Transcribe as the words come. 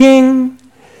king.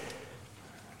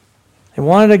 They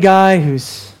wanted a guy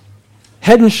who's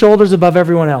head and shoulders above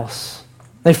everyone else.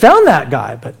 They found that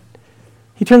guy, but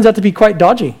he turns out to be quite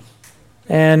dodgy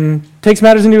and takes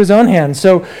matters into his own hands.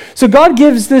 So God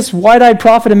gives this wide-eyed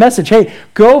prophet a message. Hey,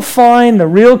 go find the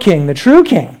real king, the true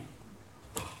king.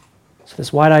 So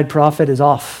this wide-eyed prophet is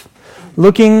off,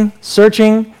 looking,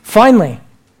 searching. Finally,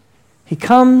 he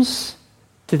comes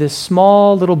to this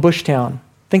small little bush town,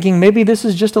 thinking maybe this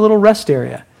is just a little rest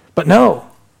area. But no,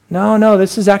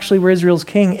 this is actually where Israel's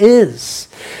king is.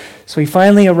 So he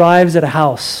finally arrives at a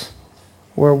house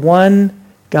where one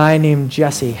guy named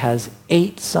Jesse has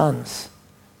 8 sons.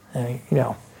 And,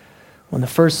 when the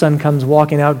first son comes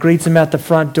walking out, greets him at the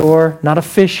front door, not a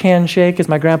fish handshake, as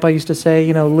my grandpa used to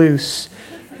say, loose,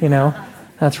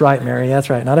 That's right, Mary, that's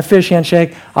right. Not a fish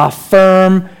handshake, a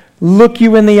firm, look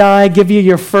you in the eye, give you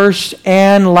your first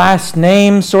and last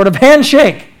name sort of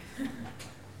handshake.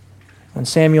 When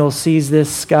Samuel sees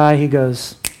this guy, he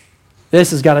goes,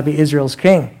 this has got to be Israel's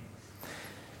king.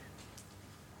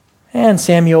 And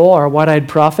Samuel, our wide-eyed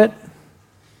prophet,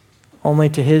 only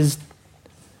to his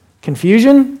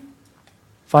confusion,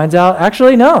 finds out,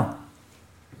 actually, no.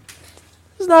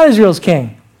 This is not Israel's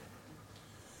king.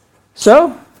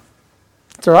 So,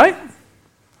 it's all right.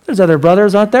 There's other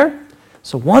brothers, aren't there?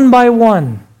 So one by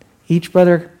one, each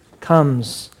brother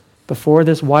comes before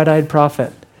this wide-eyed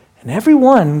prophet. And every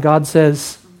one, God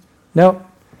says, nope.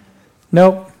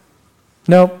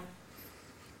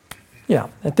 Yeah,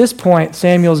 at this point,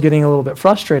 Samuel's getting a little bit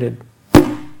frustrated.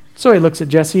 So he looks at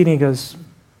Jesse and he goes,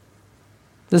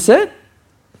 this it?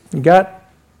 You got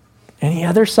any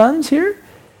other sons here?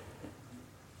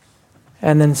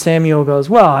 And then Samuel goes,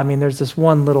 well, there's this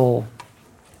one little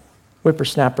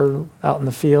whippersnapper out in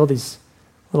the field. He's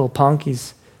a little punk.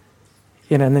 And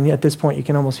then at this point, you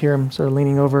can almost hear him sort of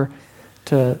leaning over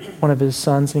to one of his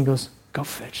sons, and he goes, go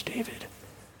fetch David.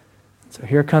 So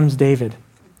here comes David.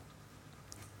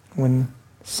 When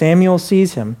Samuel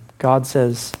sees him, God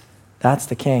says, that's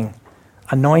the king.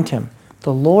 Anoint him.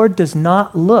 The Lord does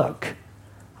not look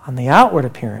on the outward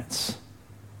appearance,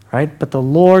 right? But the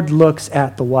Lord looks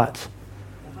at the what?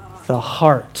 The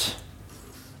heart.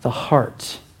 The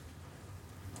heart.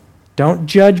 Don't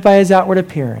judge by his outward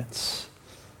appearance,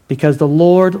 because the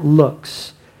Lord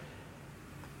looks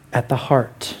at the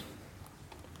heart.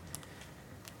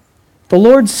 The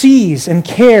Lord sees and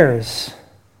cares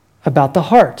about the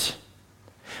heart.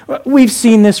 We've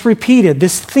seen this repeated,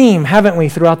 this theme, haven't we,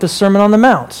 throughout the Sermon on the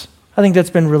Mount? I think that's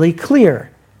been really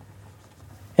clear.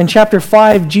 In chapter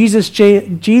 5, Jesus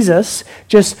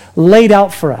just laid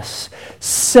out for us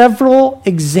several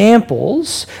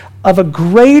examples of a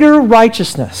greater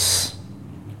righteousness.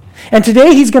 And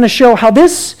today he's going to show how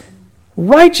this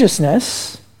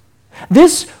righteousness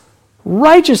needs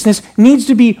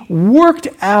to be worked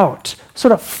out,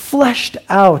 sort of fleshed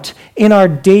out in our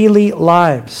daily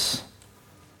lives,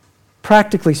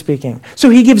 practically speaking. So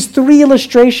he gives 3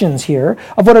 illustrations here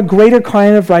of what a greater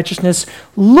kind of righteousness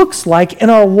looks like in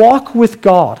our walk with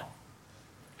God.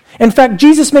 In fact,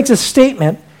 Jesus makes a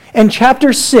statement in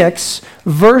chapter 6,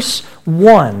 verse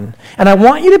 1. And I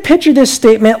want you to picture this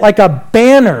statement like a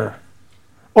banner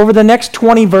over the next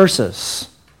 20 verses.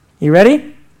 You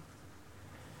ready?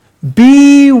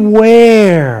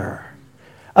 Beware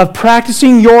of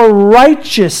practicing your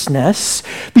righteousness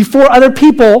before other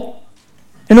people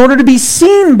in order to be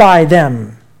seen by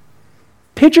them.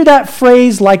 Picture that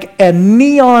phrase like a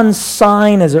neon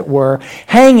sign, as it were,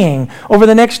 hanging over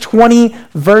the next 20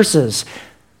 verses.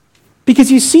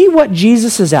 Because you see what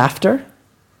Jesus is after?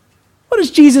 What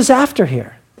is Jesus after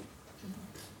here?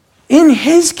 In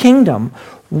his kingdom,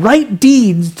 right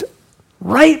deeds,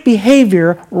 right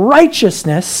behavior,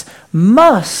 righteousness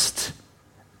must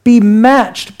be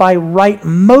matched by right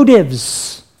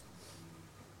motives,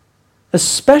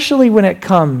 especially when it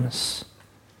comes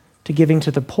to giving to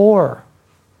the poor,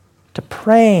 to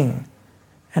praying,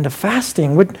 and to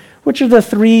fasting, which are the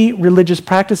 3 religious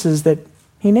practices that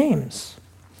he names.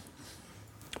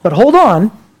 But hold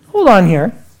on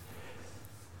here.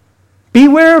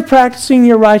 Beware of practicing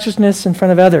your righteousness in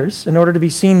front of others in order to be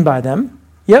seen by them.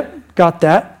 Yep, got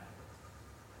that.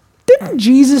 Didn't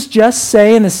Jesus just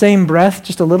say in the same breath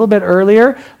just a little bit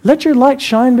earlier, let your light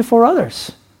shine before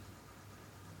others?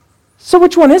 So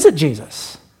which one is it,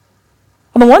 Jesus?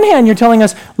 On the one hand, you're telling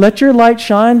us, let your light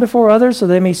shine before others so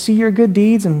they may see your good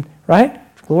deeds and, right?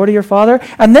 Glory to your Father.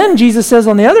 And then Jesus says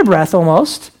on the other breath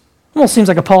almost seems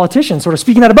like a politician sort of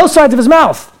speaking out of both sides of his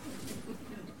mouth.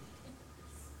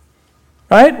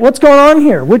 Right? What's going on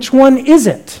here? Which one is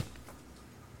it?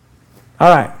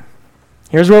 All right.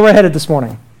 Here's where we're headed this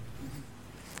morning.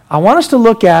 I want us to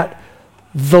look at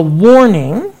the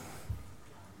warning,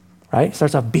 right? It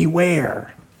starts off,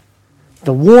 beware.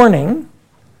 The warning,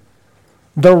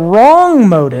 the wrong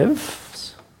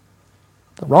motives,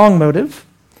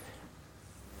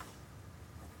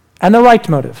 and the right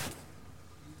motive.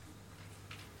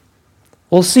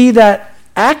 We'll see that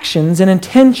actions and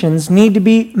intentions need to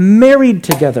be married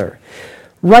together.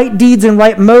 Right deeds and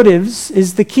right motives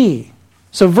is the key.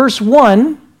 So verse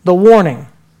 1, the warning.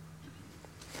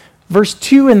 Verse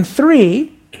 2 and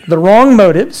 3, the wrong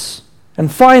motives.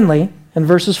 And finally, in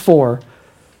verses 4,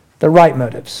 the right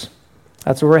motives.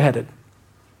 That's where we're headed.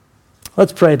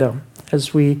 Let's pray, though,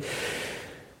 as we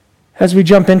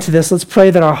jump into this. Let's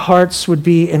pray that our hearts would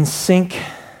be in sync,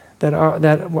 that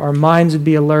our minds would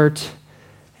be alert,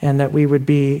 and that we would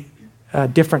be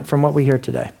different from what we hear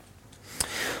today.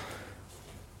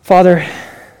 Father,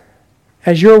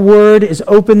 as your word is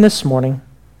open this morning,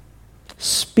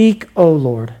 speak, O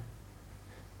Lord.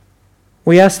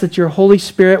 We ask that your Holy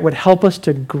Spirit would help us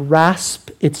to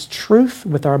grasp its truth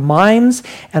with our minds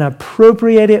and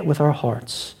appropriate it with our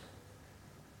hearts.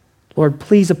 Lord,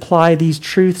 please apply these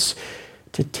truths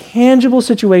to tangible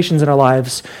situations in our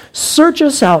lives. Search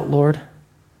us out, Lord,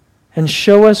 and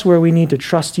show us where we need to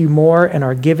trust you more in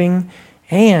our giving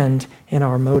and in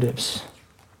our motives.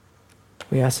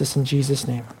 We ask this in Jesus'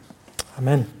 name.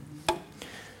 Amen.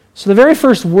 So the very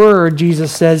first word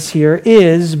Jesus says here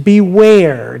is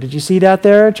beware. Did you see that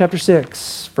there? Chapter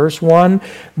 6, verse 1.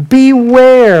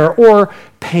 Beware, or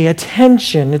pay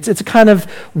attention. It's a kind of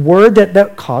word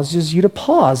that causes you to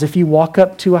pause. If you walk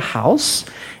up to a house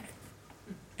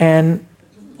and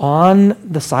on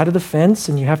the side of the fence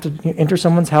and you have to enter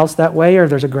someone's house that way, or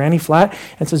there's a granny flat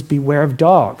and it says beware of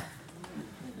dog.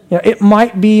 You know, it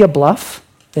might be a bluff.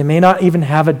 They may not even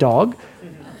have a dog,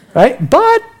 right?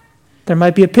 But there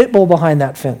might be a pit bull behind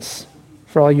that fence,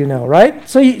 for all you know, right?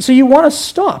 So you want to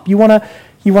stop. You want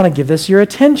to give this your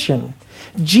attention.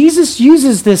 Jesus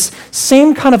uses this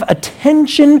same kind of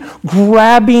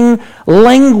attention-grabbing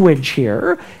language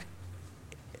here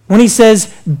when he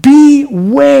says,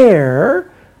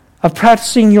 beware of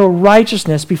practicing your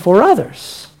righteousness before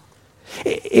others.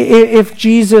 If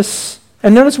Jesus,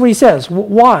 and notice what he says,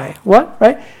 why? What,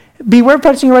 right? Beware of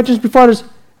practicing your righteousness before others.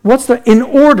 What's the, in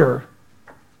order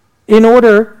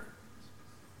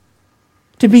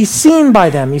to be seen by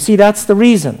them. You see, that's the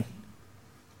reason.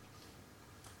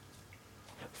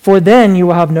 For then you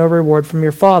will have no reward from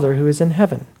your Father who is in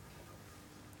heaven.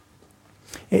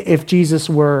 If Jesus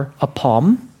were a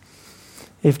palm,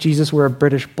 if Jesus were a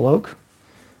British bloke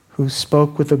who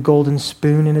spoke with a golden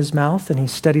spoon in his mouth and he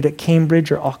studied at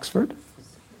Cambridge or Oxford,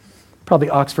 probably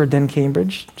Oxford then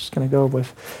Cambridge, just going to go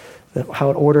with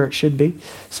how order it should be.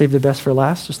 Save the best for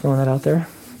last, just throwing that out there.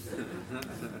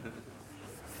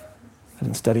 I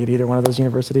didn't study at either one of those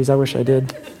universities. I wish I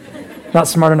did. Not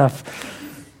smart enough.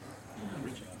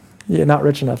 Yeah, not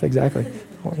rich enough, exactly.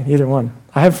 Either one.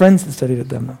 I have friends that studied at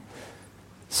them, though.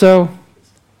 So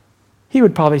he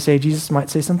would probably say, Jesus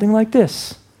might say something like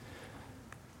this.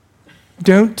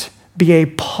 Don't be a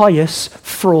pious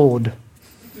fraud.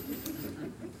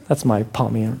 That's my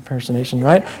palmy impersonation,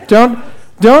 right?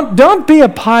 Don't be a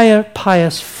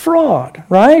pious fraud,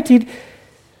 right?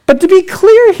 But to be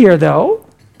clear here, though,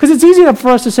 because it's easy enough for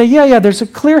us to say, yeah, there's a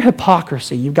clear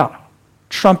hypocrisy. You've got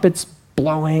trumpets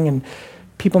blowing and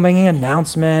people making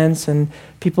announcements and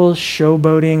people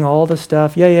showboating, all the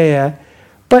stuff. Yeah.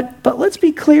 But let's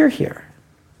be clear here.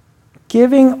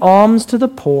 Giving alms to the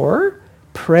poor,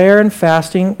 prayer and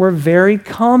fasting were very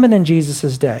common in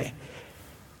Jesus' day.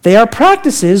 They are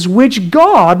practices which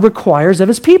God requires of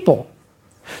his people.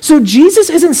 So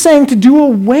Jesus isn't saying to do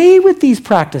away with these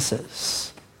practices.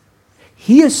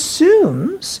 He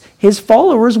assumes his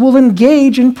followers will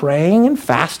engage in praying and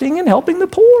fasting and helping the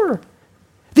poor.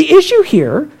 The issue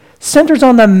here centers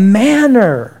on the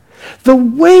manner, the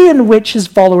way in which his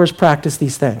followers practice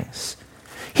these things.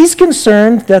 He's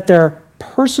concerned that their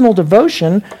personal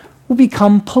devotion will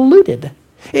become polluted.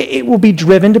 It will be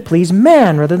driven to please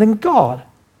man rather than God.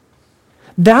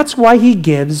 That's why he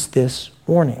gives this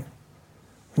warning.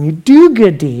 When you do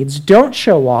good deeds, don't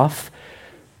show off.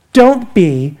 Don't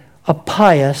be a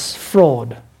pious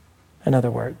fraud, in other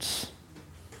words.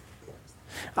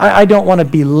 I don't want to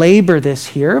belabor this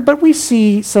here, but we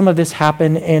see some of this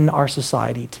happen in our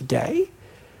society today.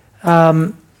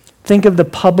 Think of the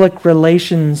public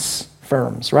relations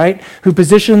firms, right? Who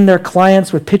position their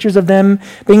clients with pictures of them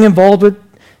being involved with,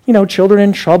 children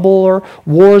in trouble or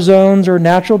war zones or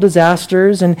natural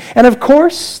disasters. And of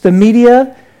course, the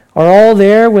media are all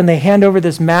there when they hand over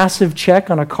this massive check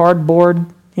on a cardboard,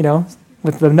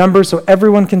 with the numbers so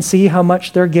everyone can see how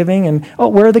much they're giving. And, oh,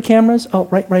 where are the cameras? Oh,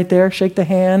 right there. Shake the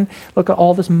hand. Look at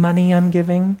all this money I'm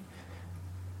giving.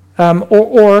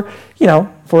 Or,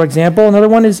 for example, another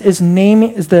one is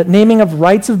the naming of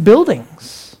rights of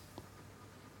buildings.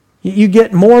 You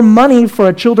get more money for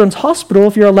a children's hospital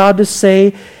if you're allowed to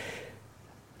say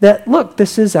that, look,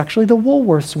 this is actually the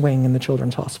Woolworths wing in the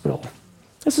children's hospital.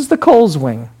 This is the Kohl's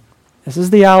wing. This is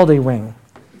the Aldi wing.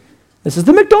 This is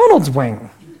the McDonald's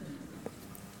wing.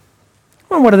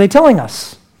 Well, what are they telling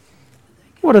us?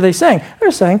 What are they saying?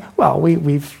 They're saying, well,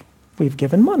 we've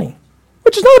given money.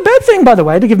 Which is not a bad thing, by the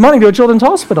way, to give money to a children's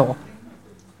hospital.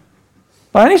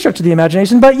 By any stretch of the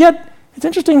imagination, but yet it's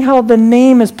interesting how the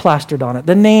name is plastered on it.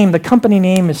 The company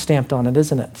name is stamped on it,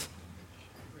 isn't it?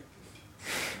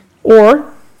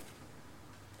 Or,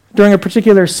 during a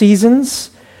particular seasons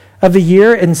of the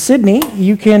year in Sydney,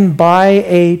 you can buy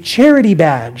a charity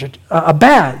badge, a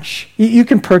badge. You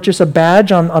can purchase a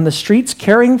badge on the streets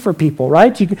caring for people,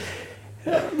 right?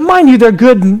 Mind you, they're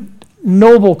good,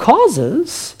 noble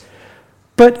causes,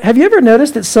 but have you ever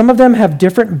noticed that some of them have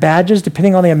different badges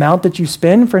depending on the amount that you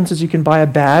spend? For instance, you can buy a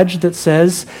badge that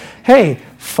says, hey,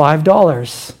 $5,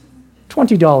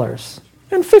 $20,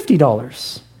 and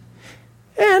 $50.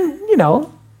 And,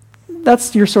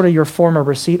 that's your form of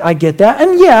receipt. I get that.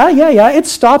 And yeah, it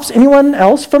stops anyone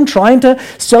else from trying to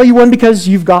sell you one because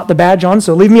you've got the badge on,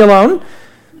 so leave me alone.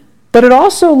 But it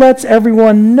also lets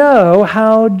everyone know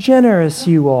how generous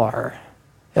you are,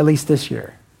 at least this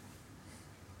year.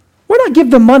 Why not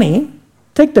give the money,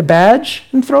 take the badge,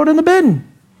 and throw it in the bin?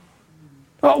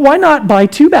 Why not buy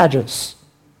 2 badges?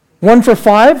 One for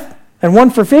 $5 and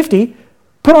one for $50.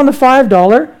 Put on the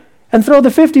 $5 and throw the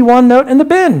 $51 note in the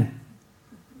bin.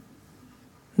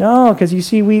 No, because you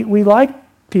see, we like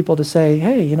people to say,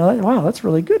 hey, wow, that's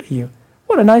really good of you.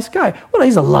 What a nice guy. Well,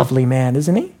 he's a lovely man,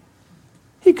 isn't he?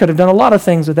 He could have done a lot of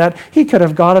things with that. He could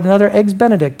have got another Eggs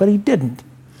Benedict, but he didn't.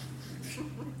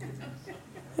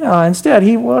 Instead,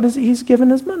 he's given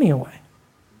his money away.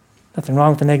 Nothing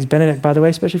wrong with an Eggs Benedict, by the way,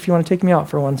 especially if you want to take me out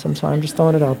for one sometime. I'm just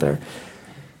throwing it out there.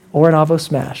 Or an Avo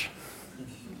Smash.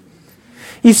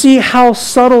 You see how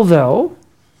subtle, though,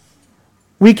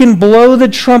 we can blow the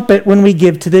trumpet when we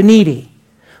give to the needy.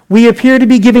 We appear to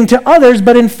be giving to others,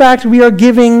 but in fact, we are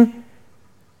giving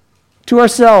to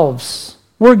ourselves.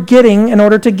 We're getting in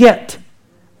order to get.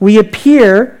 We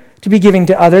appear to be giving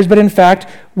to others, but in fact,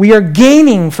 we are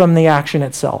gaining from the action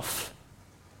itself.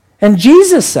 And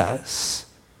Jesus says,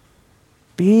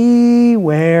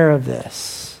 beware of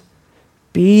this.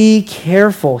 Be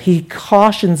careful. He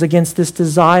cautions against this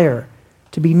desire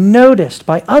to be noticed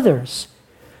by others,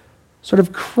 sort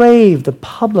of crave the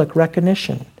public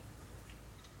recognition.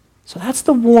 So that's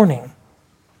the warning.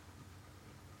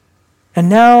 And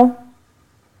now,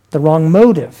 the wrong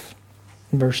motive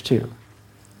in verse 2.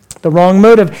 The wrong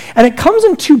motive. And it comes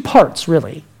in 2 parts,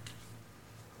 really.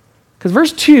 Because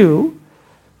verse 2,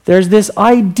 there's this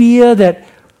idea that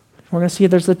we're going to see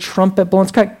there's the trumpet blowing.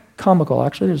 It's kind of comical,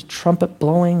 actually. There's trumpet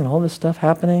blowing and all this stuff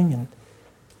happening.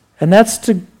 And that's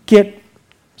to get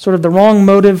sort of the wrong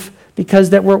motive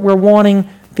because that we're wanting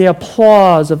the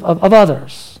applause of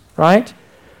others, right?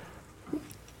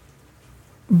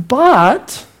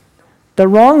 But the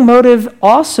wrong motive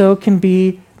also can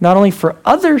be not only for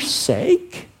others'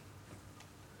 sake,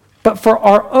 but for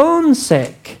our own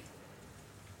sake.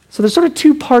 So there's sort of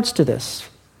 2 parts to this.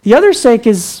 The other sake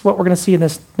is what we're going to see in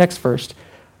this next verse.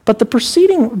 But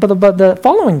the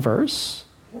following verse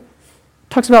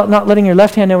talks about not letting your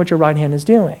left hand know what your right hand is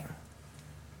doing.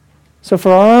 So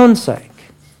for our own sake.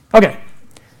 Okay.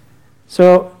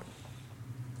 So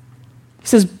he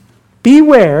says,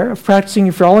 beware of practicing,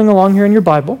 if you're following along here in your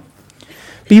Bible,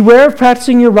 beware of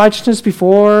practicing your righteousness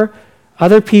before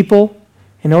other people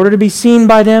in order to be seen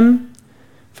by them,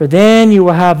 for then you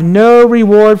will have no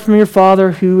reward from your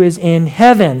Father who is in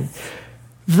heaven.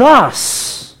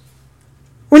 Thus,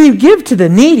 when you give to the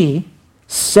needy,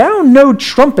 sound no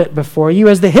trumpet before you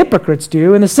as the hypocrites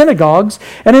do in the synagogues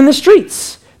and in the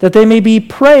streets, that they may be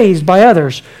praised by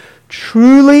others.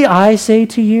 Truly I say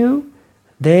to you,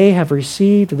 they have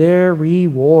received their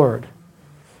reward.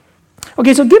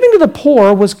 Okay, so giving to the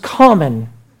poor was common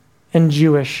in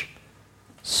Jewish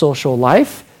social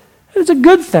life. It's a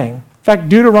good thing. In fact,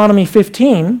 Deuteronomy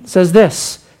 15 says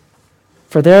this,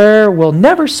 for there will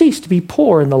never cease to be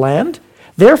poor in the land.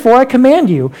 Therefore I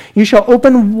command you, you shall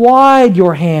open wide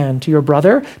your hand to your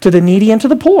brother, to the needy and to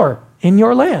the poor in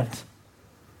your land.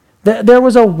 There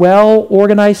was a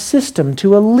well-organized system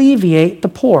to alleviate the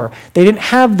poor. They didn't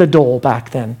have the dole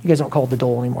back then. You guys don't call it the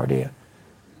dole anymore, do you?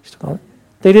 Still call it?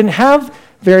 They didn't have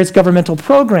various governmental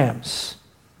programs.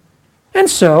 And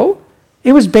so,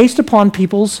 It was based upon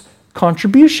people's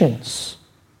contributions.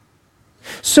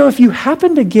 So if you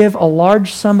happen to give a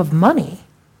large sum of money,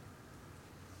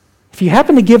 if you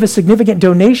happen to give a significant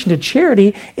donation to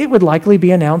charity, it would likely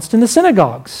be announced in the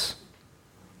synagogues.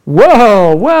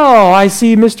 Whoa, well, I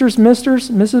see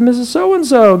Mrs.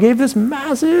 So-and-so gave this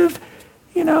massive,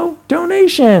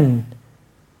 donation.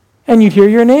 And you'd hear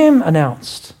your name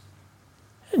announced.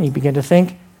 And you begin to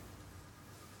think,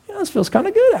 this feels kind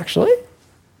of good, actually.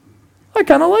 I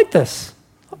kind of like this.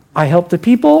 I help the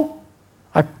people.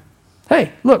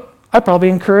 Hey, look, I probably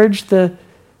encouraged the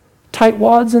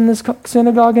tightwads in this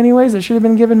synagogue anyways that should have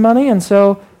been given money, and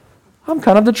so I'm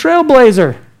kind of the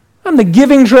trailblazer. I'm the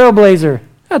giving trailblazer.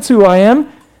 That's who I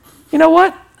am. You know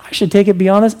what? I should take it, be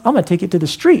honest, I'm going to take it to the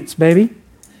streets, baby.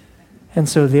 And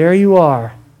so there you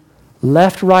are,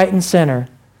 left, right, and center.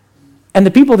 And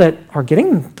the people that are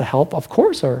getting the help, of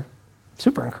course, are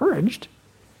super encouraged.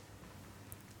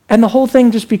 And the whole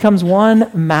thing just becomes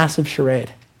one massive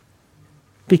charade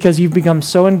because you've become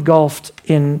so engulfed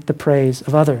in the praise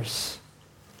of others.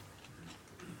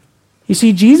 You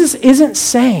see, Jesus isn't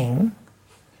saying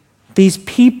these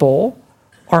people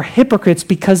are hypocrites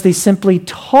because they simply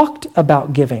talked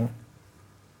about giving.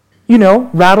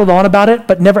 Rattled on about it,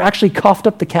 but never actually coughed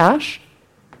up the cash.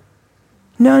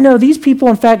 No, these people,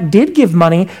 in fact, did give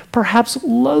money, perhaps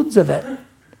loads of it.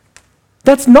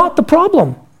 That's not the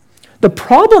problem. The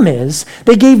problem is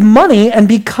they gave money, and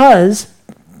they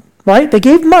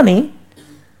gave money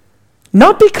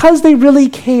not because they really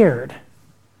cared,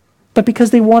 but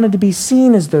because they wanted to be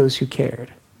seen as those who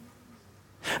cared.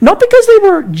 Not because they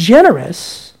were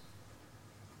generous,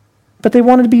 but they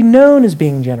wanted to be known as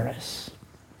being generous.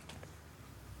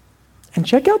 And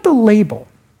check out the label.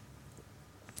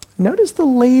 Notice the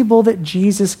label that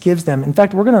Jesus gives them. In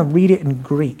fact, we're going to read it in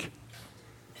Greek.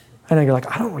 I know you're like,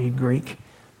 I don't read Greek.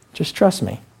 Just trust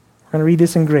me. We're going to read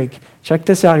this in Greek. Check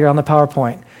this out here on the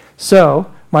PowerPoint. So,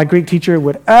 my Greek teacher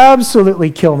would absolutely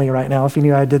kill me right now if he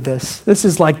knew I did this. This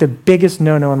is like the biggest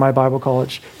no-no in my Bible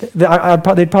college.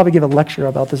 They'd probably give a lecture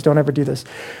about this. Don't ever do this.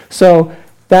 So,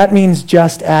 that means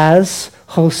just as,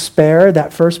 hosper,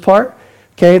 that first part.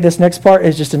 Okay, this next part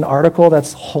is just an article.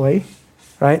 That's hoi,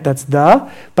 right? That's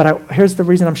the. But here's the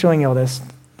reason I'm showing you all this.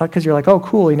 Not because you're like, oh,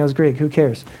 cool, he knows Greek. Who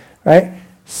cares, right?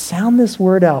 Sound this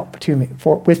word out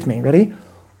with me. Ready?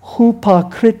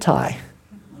 Hypocritai.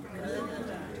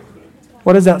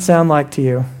 What does that sound like to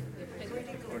you?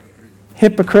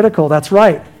 Hypocritical, that's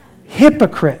right.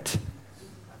 Hypocrite.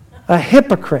 A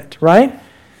hypocrite, right?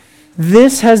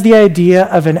 This has the idea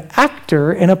of an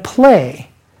actor in a play,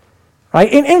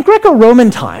 right? In Greco-Roman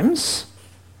times,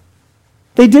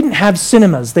 they didn't have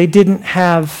cinemas. They didn't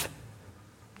have,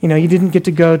 you didn't get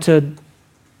to go to,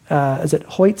 is it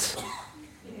Hoyt's?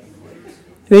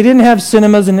 They didn't have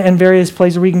cinemas and various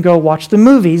places where you can go watch the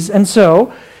movies, and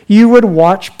so you would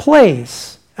watch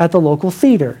plays at the local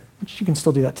theater, which you can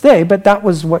still do that today, but that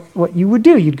was what you would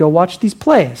do. You'd go watch these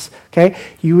plays, okay?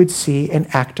 You would see an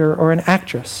actor or an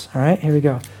actress, all right? Here we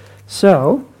go.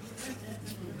 So,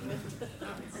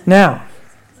 now,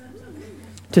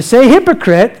 to say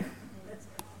hypocrite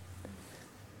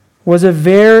was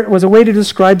a way to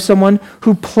describe someone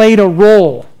who played a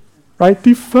role, right?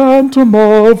 The Phantom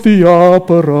of the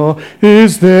Opera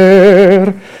is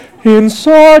there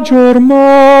inside your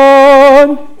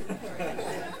mind.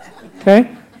 Okay?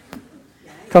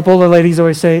 A couple of the ladies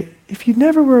always say, if you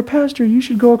never were a pastor, you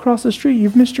should go across the street.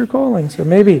 You've missed your calling. So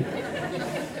maybe.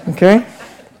 Okay?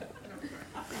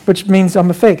 Which means I'm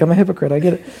a fake. I'm a hypocrite. I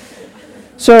get it.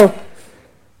 So,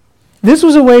 this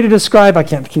was a way to describe, I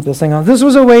can't keep this thing on. This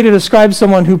was a way to describe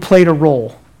someone who played a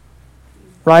role,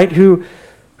 right? Who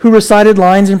recited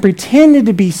lines and pretended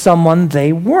to be someone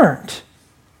they weren't.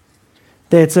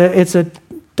 It's a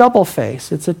double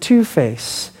face. It's a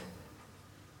two-face.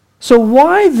 So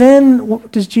why then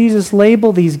does Jesus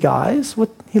label these guys?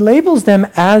 He labels them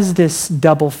as this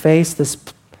double face,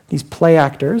 these play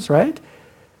actors, right?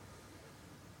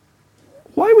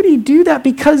 Why would he do that?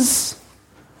 Because,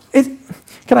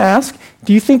 can I ask,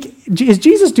 do you think, is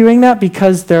Jesus doing that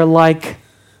because they're like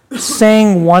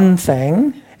saying one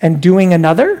thing and doing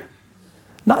another?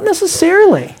 Not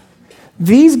necessarily.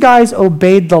 These guys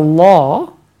obeyed the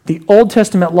law, the Old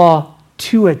Testament law,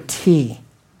 to a T.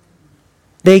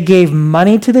 They gave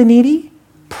money to the needy,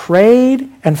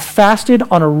 prayed, and fasted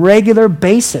on a regular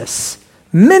basis.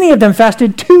 Many of them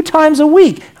fasted 2 times a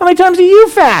week. How many times do you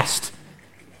fast?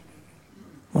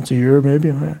 Once a year,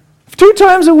 maybe. 2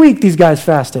 times a week, these guys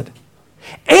fasted.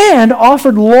 And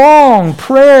offered long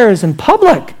prayers in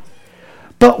public.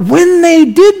 But when they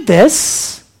did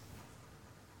this,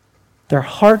 their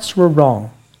hearts were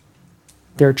wrong.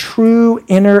 Their true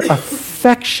inner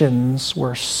affections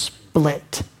were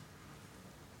split.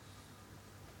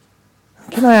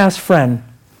 Can I ask, friend,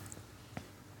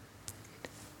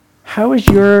 how is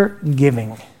your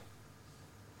giving?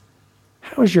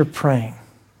 How is your praying?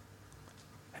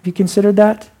 Have you considered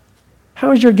that?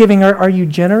 How is your giving? Are you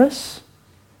generous?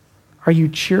 Are you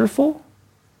cheerful?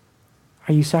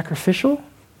 Are you sacrificial?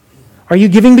 Are you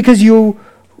giving because you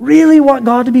really want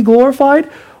God to be glorified,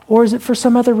 or is it for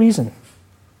some other reason?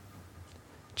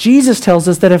 Jesus tells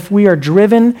us that if we are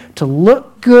driven to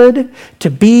look good, to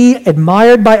be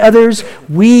admired by others,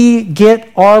 we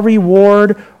get our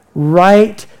reward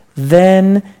right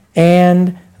then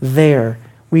and there.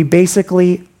 We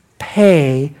basically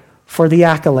pay for the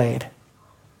accolade.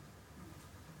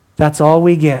 That's all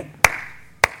we get.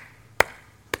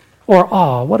 Or,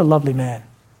 oh, what a lovely man.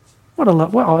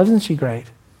 Wow, isn't she great?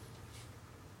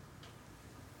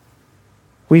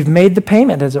 We've made the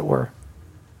payment, as it were.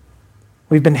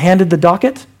 We've been handed the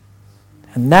docket,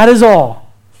 and that is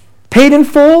all. Paid in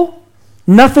full,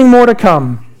 nothing more to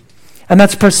come. And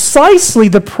that's precisely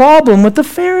the problem with the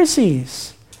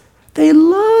Pharisees. They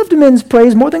loved men's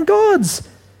praise more than God's.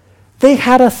 They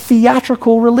had a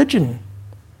theatrical religion.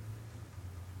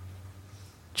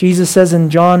 Jesus says in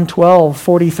John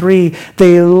 12:43,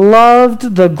 they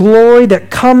loved the glory that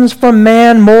comes from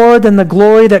man more than the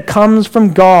glory that comes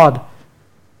from God.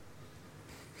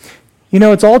 You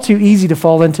know, it's all too easy to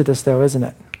fall into this, though, isn't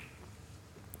it?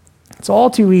 It's all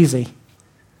too easy.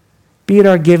 Be it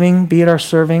our giving, be it our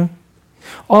serving.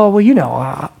 Oh, well, you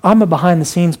know, I'm a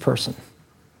behind-the-scenes person.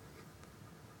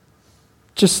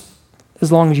 Just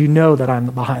as long as you know that I'm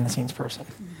the behind-the-scenes person.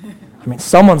 I mean,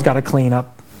 someone's got to clean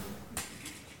up.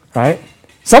 Right?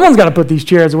 Someone's got to put these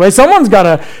chairs away. Someone's got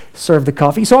to serve the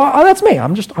coffee. So that's me.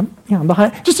 I'm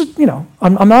behind.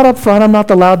 I'm not up front. I'm not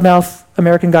the loudmouth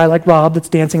American guy like Rob that's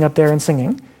dancing up there and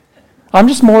singing. I'm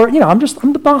just more, I'm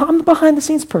the behind the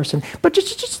scenes person. But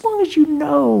just as long as you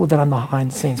know that I'm the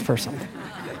behind the scenes person.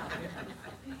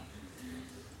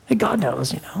 Hey, God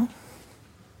knows,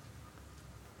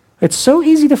 It's so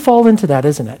easy to fall into that,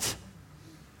 isn't it?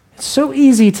 It's so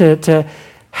easy to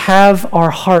have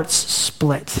our hearts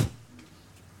split.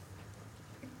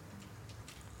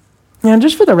 And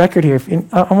just for the record here,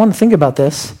 I want to think about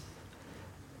this.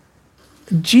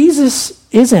 Jesus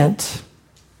isn't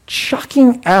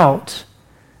chucking out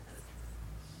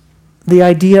the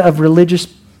idea of religious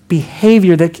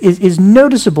behavior that is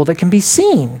noticeable, that can be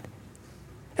seen,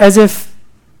 as if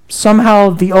somehow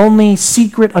the only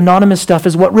secret anonymous stuff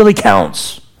is what really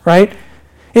counts, right?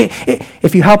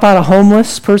 If you help out a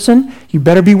homeless person, you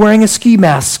better be wearing a ski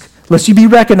mask, lest you be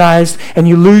recognized and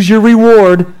you lose your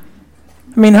reward.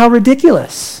 I mean, how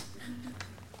ridiculous.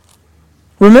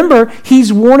 Remember,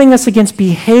 he's warning us against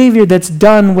behavior that's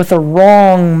done with a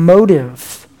wrong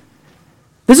motive.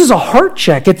 This is a heart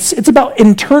check. It's about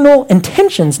internal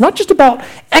intentions, not just about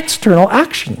external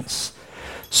actions.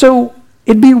 So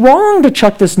it'd be wrong to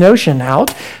chuck this notion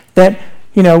out that,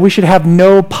 we should have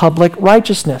no public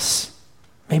righteousness.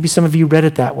 Maybe some of you read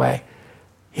it that way.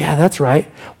 Yeah, that's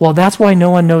right. Well, that's why no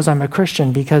one knows I'm a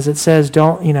Christian, because it says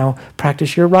don't,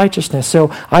 practice your righteousness. So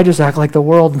I just act like the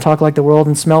world and talk like the world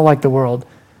and smell like the world.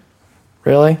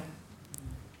 Really?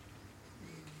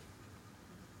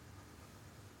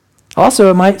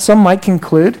 Also, some might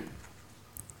conclude,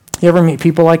 you ever meet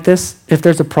people like this? If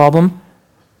there's a problem,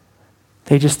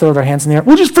 they just throw their hands in the air.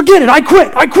 Well, just forget it. I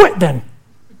quit then.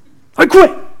 I quit.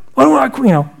 Why don't I quit?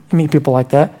 You meet people like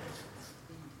that.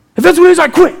 If that's what it is, I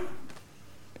quit.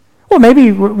 Well,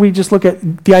 maybe we just look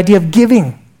at the idea of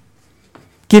giving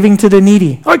to the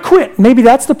needy. I quit. Maybe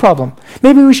that's the problem.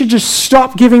 Maybe we should just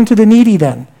stop giving to the needy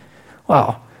then.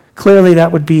 Well, clearly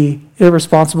that would be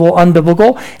irresponsible,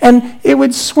 unbiblical, and it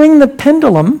would swing the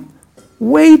pendulum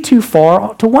way too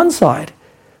far to one side.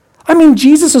 I mean,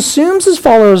 Jesus assumes his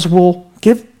followers will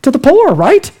give to the poor,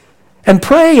 right? And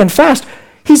pray and fast.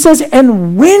 He says,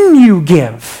 and when you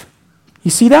give.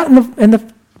 You see that in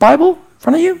the Bible in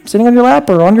front of you, sitting on your lap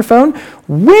or on your phone?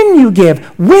 When you give,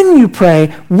 when you pray,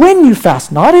 when you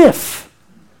fast, not if.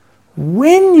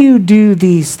 When you do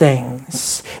these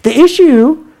things. The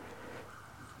issue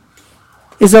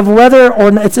is of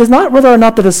it's not whether or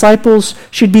not the disciples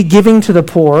should be giving to the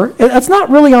poor. That's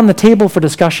not really on the table for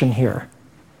discussion here.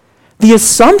 The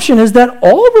assumption is that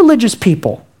all religious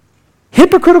people,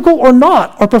 hypocritical or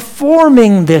not, are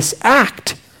performing this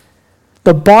act.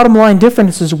 The bottom line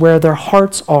difference is where their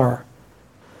hearts are.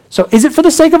 So is it for the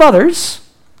sake of others?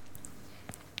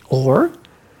 Or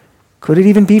could it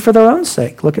even be for their own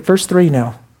sake? Look at verse 3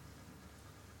 now.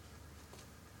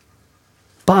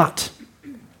 But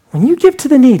when you give to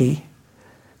the needy,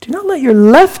 do not let your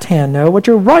left hand know what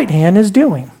your right hand is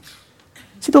doing.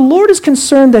 See, the Lord is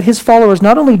concerned that his followers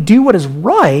not only do what is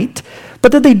right,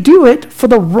 but that they do it for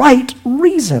the right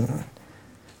reason.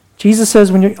 Jesus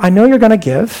says, I know you're going to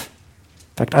give.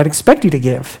 In fact, I'd expect you to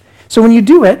give. So when you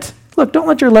do it, look, don't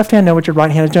let your left hand know what your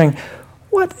right hand is doing.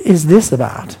 What is this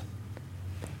about?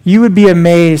 You would be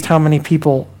amazed how many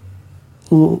people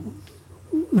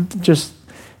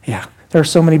there are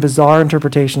so many bizarre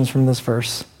interpretations from this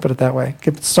verse, put it that way. It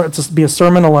could be a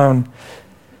sermon alone.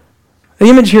 The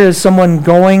image here is someone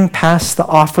going past the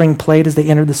offering plate as they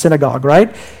enter the synagogue,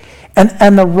 right?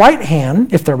 And the right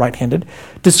hand, if they're right-handed,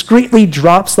 discreetly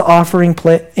drops the offering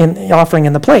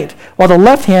in the plate, while the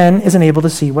left hand isn't able to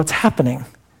see what's happening.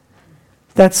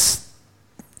 It's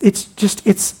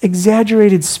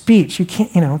exaggerated speech. You can't,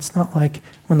 it's not like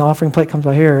when the offering plate comes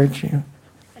by here,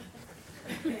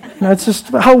 it's just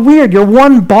how weird. You're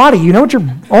one body. You know what your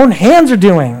own hands are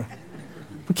doing.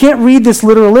 We can't read this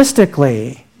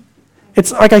literalistically.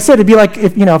 It's like I said, it'd be like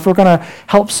if we're going to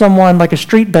help someone like a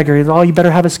street beggar, you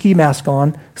better have a ski mask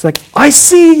on. It's like, I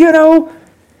see,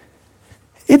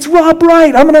 it's Rob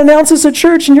Wright. I'm going to announce this at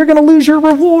church and you're going to lose your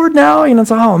reward now.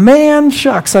 It's like, oh man,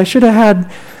 shucks. I should have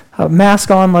had a mask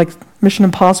on like Mission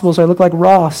Impossible so I look like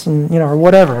Ross and, or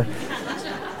whatever.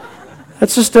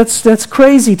 That's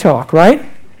crazy talk, right?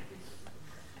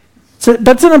 So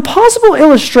that's an impossible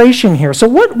illustration here. So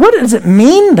what does it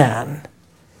mean then?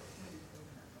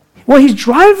 Well, he's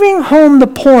driving home the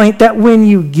point that when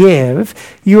you give,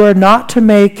 you are not to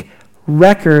make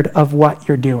record of what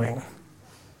you're doing,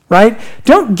 right?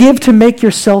 Don't give to make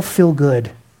yourself feel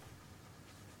good.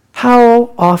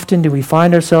 How often do we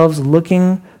find ourselves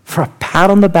looking for a pat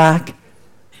on the back,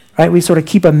 right? We sort of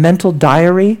keep a mental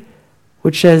diary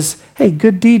which says, hey,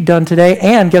 good deed done today,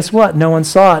 and guess what? No one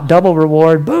saw it. Double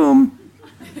reward, boom.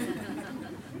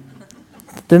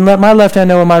 Didn't let my left hand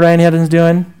know what my right hand is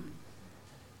doing.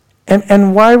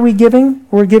 And why are we giving?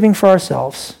 We're giving for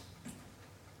ourselves.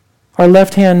 Our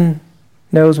left hand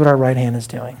knows what our right hand is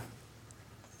doing.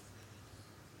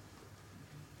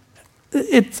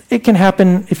 It can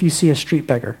happen if you see a street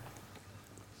beggar.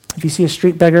 If you see a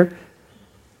street beggar,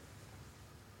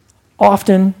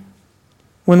 often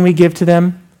when we give to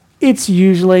them, it's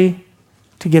usually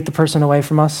to get the person away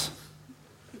from us,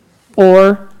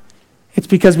 or it's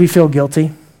because we feel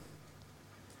guilty.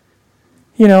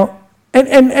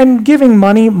 And giving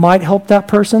money might help that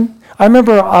person. I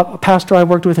remember a pastor I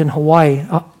worked with in Hawaii,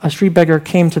 a street beggar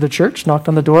came to the church, knocked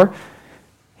on the door.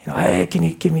 Hey, can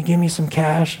you give me some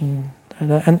cash? And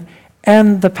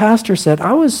the pastor said,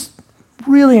 I was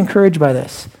really encouraged by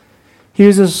this. He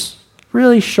was this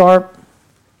really sharp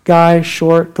guy,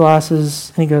 short,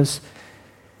 glasses, and he goes,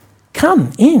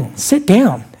 come in, sit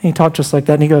down. And he talked just like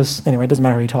that, and he goes, anyway, it doesn't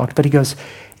matter how he talked, but he goes,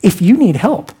 if you need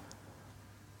help,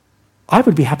 I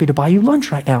would be happy to buy you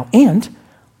lunch right now, and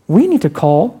we need to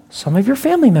call some of your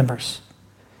family members.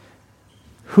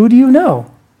 Who do you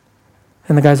know?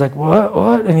 And the guy's like,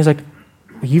 what? And he's like,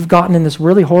 well, you've gotten in this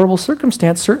really horrible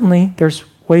circumstance. Certainly, there's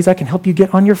ways I can help you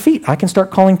get on your feet. I can start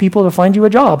calling people to find you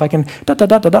a job. I can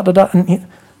da-da-da-da-da-da. And he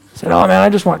said, oh, man, I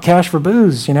just want cash for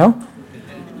booze, And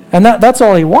that's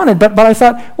all he wanted. But I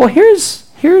thought, well, here's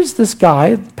this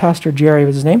guy, Pastor Jerry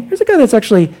was his name. Here's a guy that's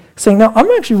actually saying, no, I'm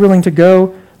actually willing to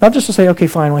go, not just to say, okay,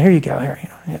 fine, well, here you go.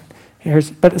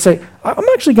 But say, I'm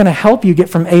actually going to help you get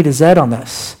from A to Z on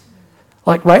this.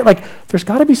 Like, there's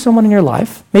got to be someone in your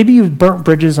life. Maybe you've burnt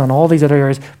bridges on all these other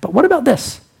areas, but what about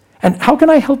this? And how can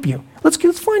I help you? Let's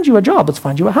find you a job. Let's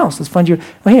find you a house. Well, he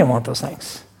didn't want those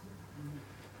things.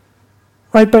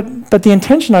 Right, but the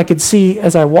intention I could see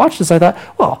as I watched this, I thought,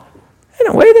 well, in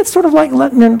a way that's sort of like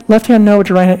letting your left hand know what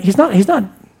your right hand.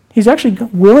 He's actually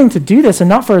willing to do this, and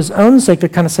not for his own sake, to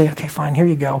kind of say, okay, fine, here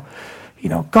you go.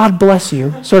 God bless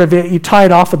you. Sort of, you tie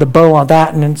it off with a bow on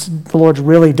that, and the Lord's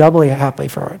really doubly happy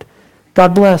for it.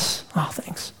 God bless. Oh,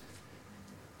 thanks.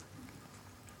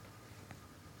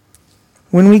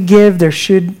 When we give, there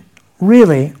should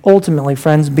really, ultimately,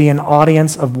 friends, be an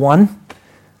audience of one,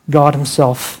 God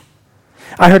himself.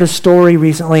 I heard a story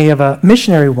recently of a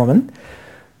missionary woman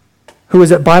who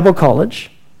was at Bible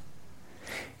college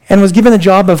and was given the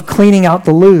job of cleaning out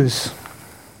the loos.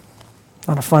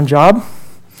 Not a fun job.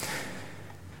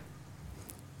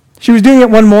 She was doing it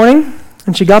one morning,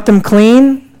 and she got them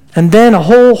clean, and then a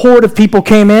whole horde of people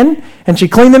came in, and she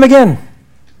cleaned them again.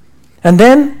 And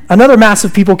then another mass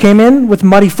of people came in with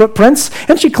muddy footprints,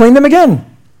 and she cleaned them again.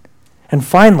 And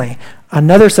finally,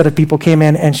 another set of people came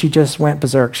in, and she just went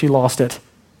berserk. She lost it.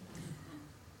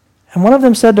 And one of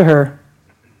them said to her,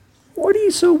 what are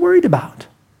you so worried about?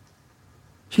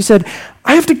 She said,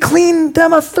 I have to clean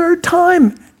them a third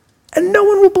time. and no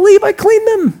one will believe I cleaned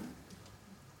them.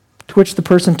 To which the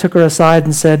person took her aside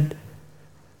and said,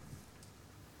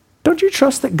 don't you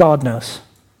trust that God knows?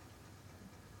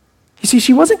 You see,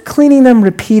 she wasn't cleaning them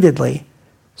repeatedly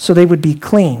so they would be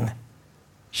clean.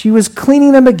 She was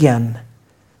cleaning them again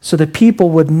so that people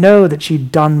would know that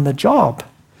she'd done the job.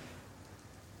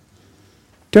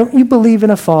 Don't you believe in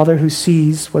a Father who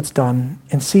sees what's done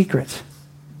in secret?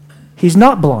 He's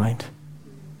not blind.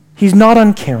 He's not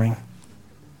uncaring.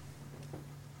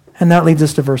 And that leads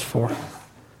us to verse 4.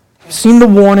 We've seen the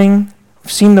warning,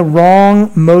 we've seen the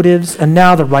wrong motives, and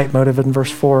now the right motive in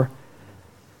verse 4.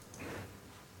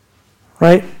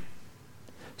 Right?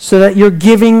 So that your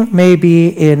giving may be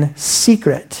in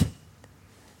secret,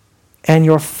 and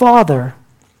your Father,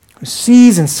 who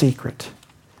sees in secret,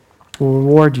 will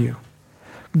reward you.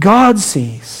 God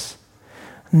sees.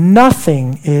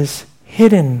 Nothing is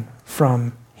hidden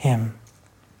from him.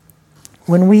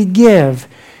 When we give,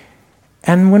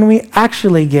 and when we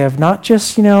actually give, not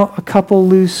just, a couple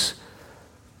loose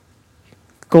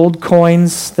gold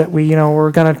coins that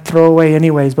we're going to throw away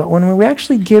anyways, but when we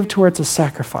actually give towards a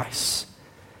sacrifice,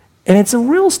 and it's a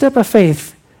real step of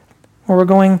faith where we're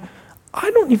going, I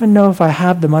don't even know if I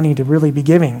have the money to really be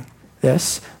giving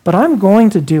this, but I'm going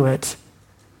to do it,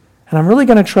 and I'm really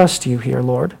going to trust you here,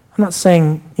 Lord. I'm not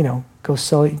saying,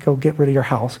 go get rid of your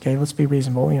house, okay? Let's be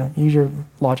reasonable, use your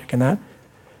logic in that.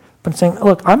 But I'm saying,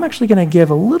 look, I'm actually going to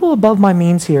give a little above my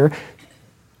means here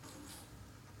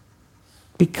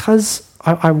because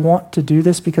I want to do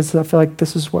this, because I feel like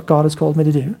this is what God has called me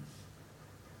to do.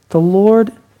 The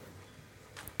Lord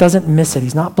doesn't miss it.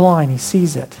 He's not blind. He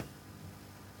sees it.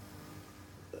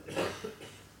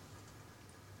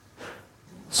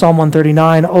 Psalm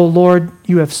 139, O Lord,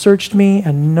 you have searched me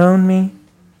and known me.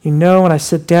 You know when I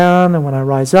sit down and when I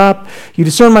rise up. You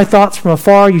discern my thoughts from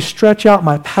afar. You stretch out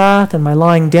my path and my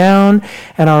lying down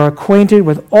and are acquainted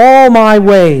with all my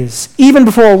ways. Even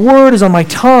before a word is on my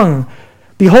tongue,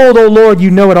 behold, O Lord,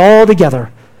 you know it all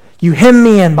together. You hem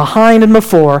me in behind and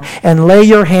before and lay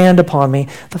your hand upon me.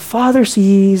 The Father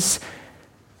sees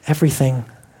everything,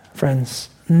 friends.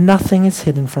 Nothing is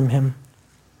hidden from him.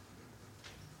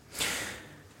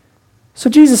 So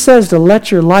Jesus says to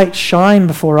let your light shine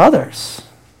before others.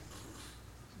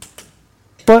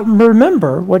 But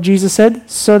remember what Jesus said,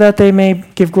 so that they may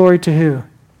give glory to who?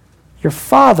 Your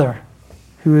Father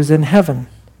who is in heaven.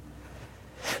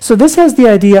 So this has the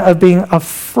idea of being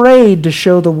afraid to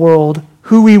show the world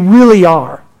who we really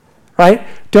are, right?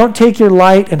 Don't take your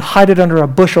light and hide it under a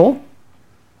bushel.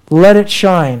 Let it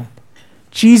shine.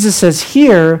 Jesus says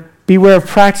here, beware of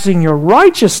practicing your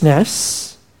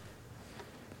righteousness.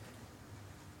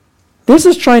 This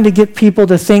is trying to get people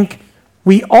to think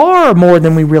we are more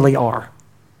than we really are.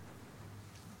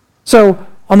 So,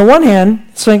 on the one hand,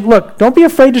 it's saying, look, don't be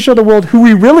afraid to show the world who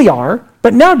we really are.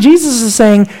 But now Jesus is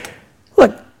saying,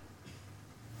 look,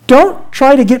 don't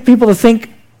try to get people to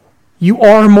think you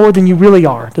are more than you really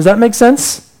are. Does that make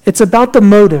sense? It's about the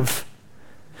motive.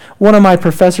 One of my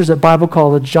professors at Bible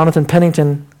college, Jonathan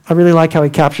Pennington, I really like how he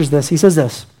captures this. He says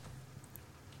this: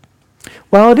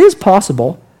 while it is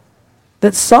possible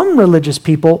that some religious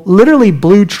people literally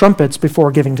blew trumpets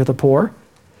before giving to the poor,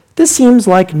 this seems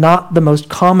like not the most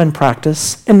common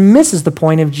practice and misses the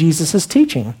point of Jesus'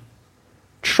 teaching.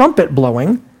 Trumpet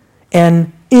blowing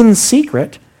and in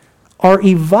secret are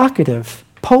evocative,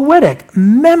 poetic,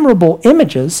 memorable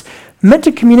images meant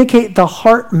to communicate the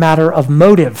heart matter of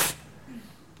motive.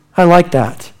 I like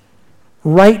that.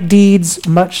 Right deeds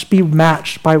must be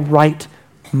matched by right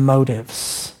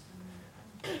motives.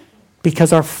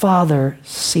 Because our Father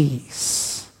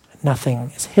sees.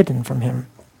 Nothing is hidden from him.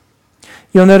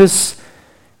 You'll notice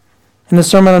in the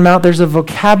Sermon on the Mount, there's a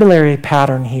vocabulary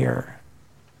pattern here.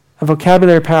 A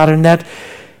vocabulary pattern that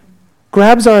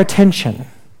grabs our attention.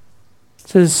 It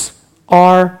says,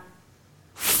 our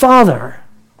Father.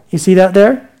 You see that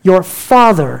there? Your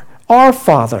Father. Our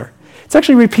Father. It's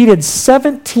actually repeated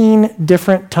 17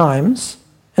 different times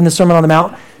in the Sermon on the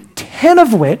Mount, 10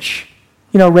 of which,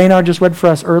 Reynard just read for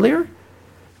us earlier,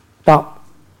 about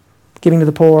giving to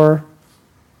the poor,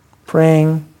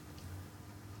 praying,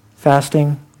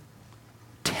 fasting.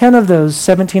 10 of those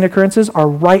 17 occurrences are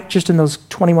right just in those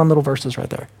 21 little verses right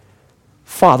there.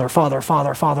 Father, Father,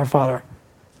 Father, Father, Father.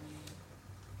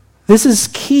 This is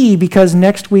key because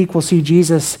next week we'll see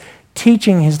Jesus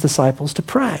teaching his disciples to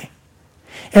pray.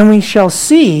 And we shall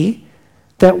see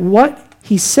that what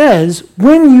he says,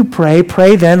 when you pray,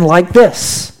 pray then like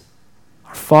this.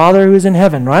 Our Father who is in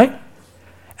heaven, right?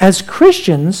 As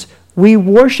Christians, we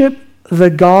worship the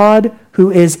God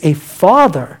who is a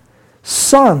Father,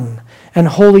 Son, and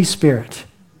Holy Spirit.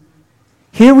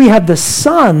 Here we have the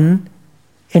Son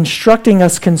instructing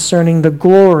us concerning the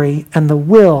glory and the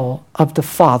will of the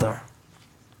Father.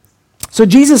 So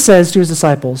Jesus says to his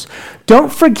disciples,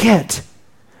 don't forget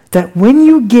that when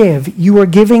you give, you are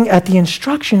giving at the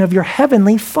instruction of your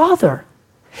heavenly Father.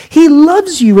 He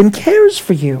loves you and cares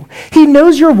for you. He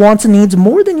knows your wants and needs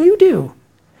more than you do.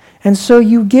 And so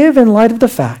you give in light of the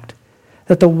fact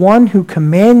that the one who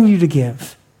commands you to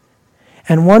give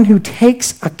and one who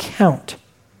takes account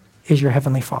is your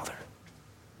heavenly Father.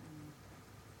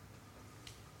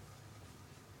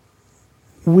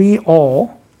 We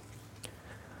all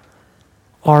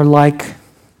are like,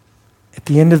 at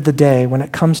the end of the day, when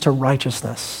it comes to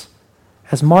righteousness,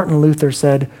 as Martin Luther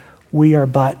said, we are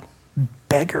but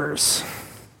beggars.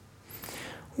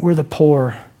 We're the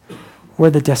poor. We're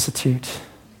the destitute.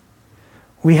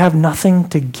 We have nothing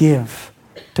to give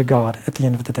to God at the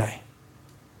end of the day.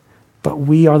 But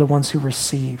we are the ones who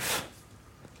receive.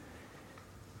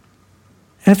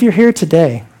 And if you're here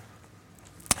today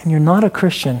and you're not a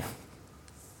Christian,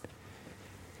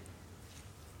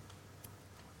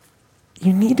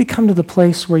 you need to come to the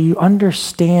place where you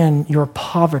understand your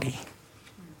poverty.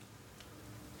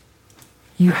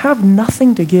 You have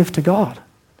nothing to give to God.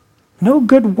 No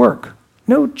good work,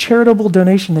 no charitable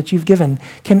donation that you've given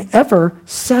can ever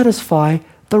satisfy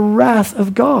the wrath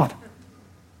of God.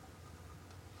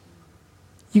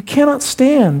 You cannot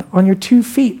stand on your 2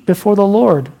 feet before the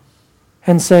Lord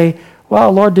and say,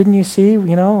 well, Lord, didn't you see,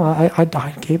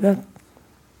 I gave that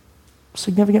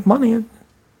significant money.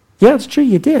 Yeah, it's true,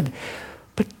 you did.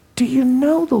 But do you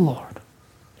know the Lord?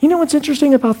 You know what's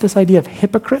interesting about this idea of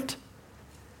hypocrite?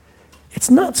 It's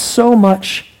not so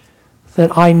much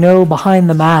that I know behind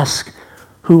the mask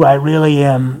who I really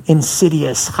am,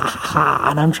 insidious, ha ha ha,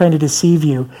 and I'm trying to deceive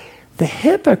you. The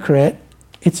hypocrite,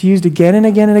 it's used again and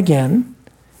again and again.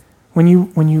 When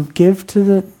you give to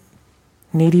the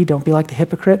needy, don't be like the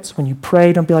hypocrites. When you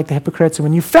pray, don't be like the hypocrites. And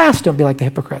when you fast, don't be like the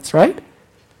hypocrites, right?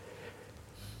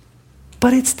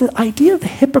 But it's the idea of the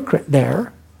hypocrite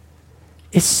there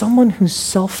is someone who's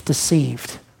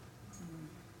self-deceived.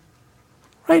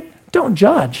 Right? Don't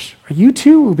judge, or you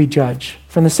too will be judged.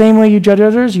 From the same way you judge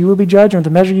others, you will be judged, and the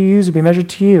measure you use will be measured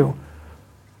to you.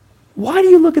 Why do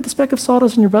you look at the speck of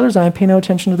sawdust in your brother's eye and pay no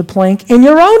attention to the plank in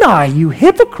your own eye, you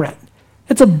hypocrite?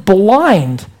 It's a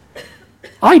blind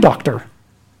eye doctor.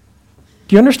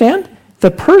 Do you understand?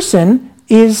 The person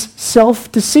is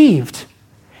self-deceived.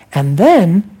 And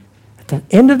then, at the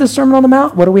end of the Sermon on the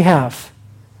Mount, what do we have?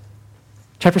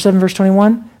 Chapter 7, verse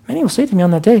 21, many will say to me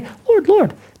on that day, Lord,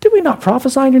 Lord, did we not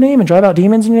prophesy in your name and drive out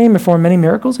demons in your name and perform many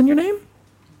miracles in your name?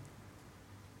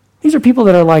 These are people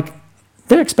that are like,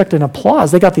 they're expecting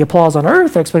applause. They got the applause on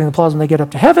earth. They're expecting applause when they get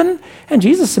up to heaven. And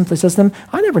Jesus simply says to them,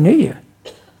 I never knew you.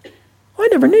 I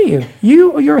never knew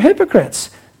you. You're hypocrites.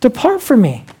 Depart from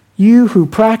me, you who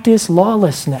practice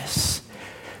lawlessness.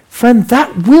 Friend,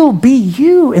 that will be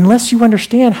you unless you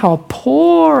understand how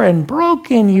poor and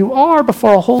broken you are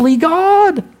before a holy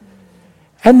God.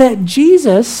 And that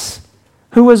Jesus,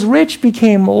 who was rich,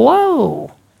 became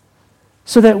low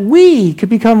so that we could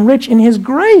become rich in his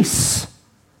grace.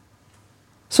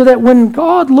 So that when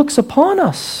God looks upon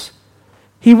us,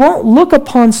 he won't look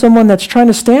upon someone that's trying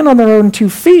to stand on their own 2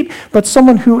 feet, but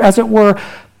someone who, as it were,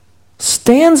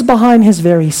 stands behind his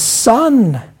very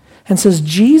Son and says,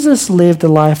 Jesus lived the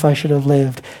life I should have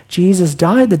lived. Jesus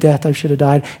died the death I should have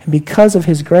died. And because of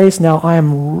his grace, now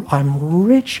I'm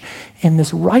rich in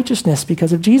this righteousness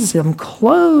because of Jesus. I'm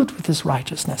clothed with this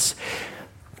righteousness.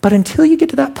 But until you get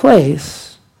to that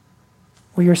place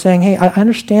where you're saying, hey, I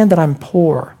understand that I'm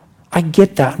poor. I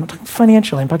get that. I'm not talking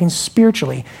financially. I'm talking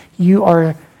spiritually. You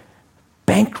are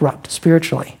bankrupt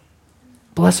spiritually.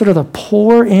 Blessed are the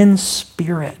poor in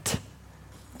spirit,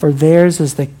 for theirs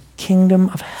is the kingdom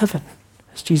of heaven,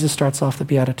 as Jesus starts off the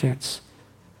Beatitudes.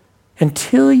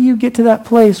 Until you get to that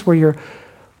place where you're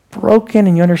broken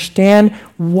and you understand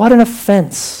what an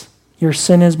offense your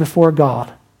sin is before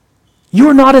God,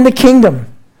 you're not in the kingdom.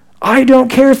 I don't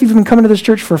care if you've been coming to this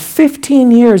church for 15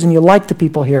 years and you like the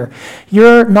people here.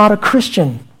 You're not a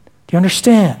Christian. Do you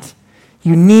understand?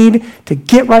 You need to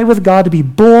get right with God to be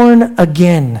born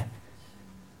again.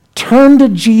 Turn to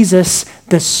Jesus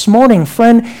this morning.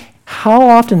 Friend, how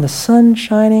often the sun's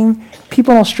shining,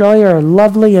 people in Australia are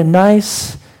lovely and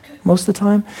nice most of the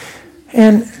time,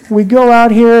 and we go out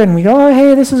here and we go, oh,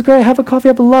 hey, this is great, have a coffee,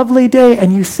 have a lovely day,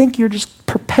 and you think you're just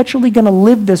perpetually going to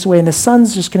live this way and the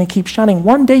sun's just going to keep shining.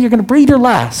 One day you're going to breathe your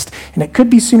last, and it could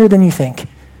be sooner than you think.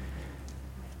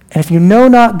 And if you know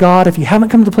not God, if you haven't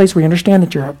come to the place where you understand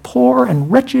that you're poor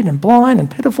and wretched and blind and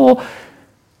pitiful,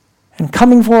 and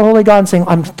coming for a holy God and saying,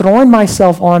 I'm throwing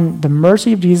myself on the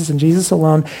mercy of Jesus and Jesus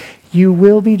alone, you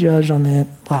will be judged on the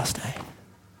last day.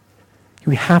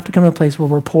 We have to come to a place where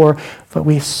we're poor, but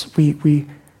we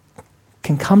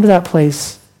can come to that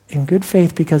place in good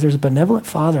faith because there's a benevolent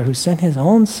Father who sent his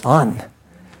own Son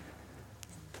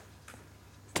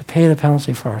to pay the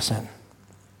penalty for our sin.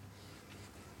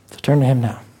 So turn to him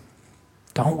now.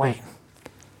 Don't wait.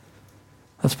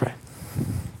 Let's pray.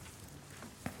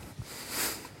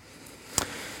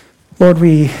 Lord,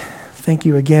 we thank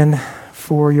you again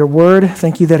for your word.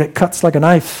 Thank you that it cuts like a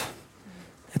knife.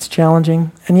 It's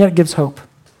challenging, and yet it gives hope.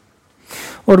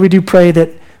 Lord, we do pray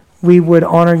that we would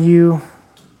honor you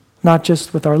not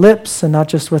just with our lips and not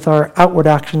just with our outward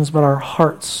actions, but our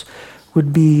hearts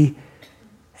would be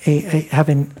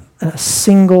having a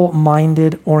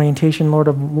single-minded orientation, Lord,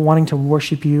 of wanting to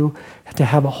worship you and to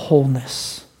have a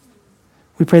wholeness.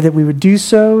 We pray that we would do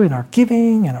so in our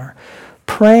giving and our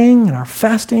praying and our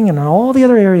fasting and in all the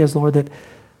other areas, Lord,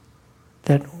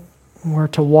 that we're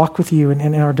to walk with you and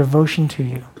in our devotion to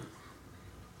you.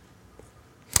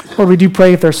 Lord, we do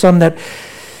pray if there's some that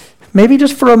maybe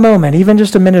just for a moment, even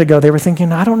just a minute ago, they were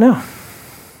thinking, I don't know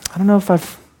if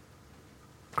I've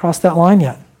crossed that line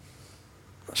yet.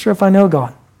 Not sure if I know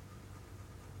God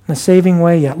in a saving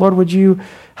way yet. Lord, would you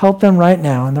help them right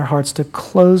now in their hearts to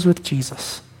close with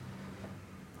Jesus?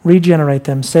 Regenerate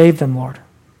them, save them, Lord.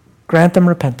 Grant them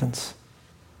repentance.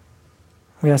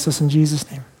 We ask this in Jesus'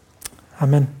 name.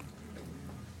 Amen.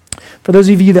 For those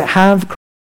of you that have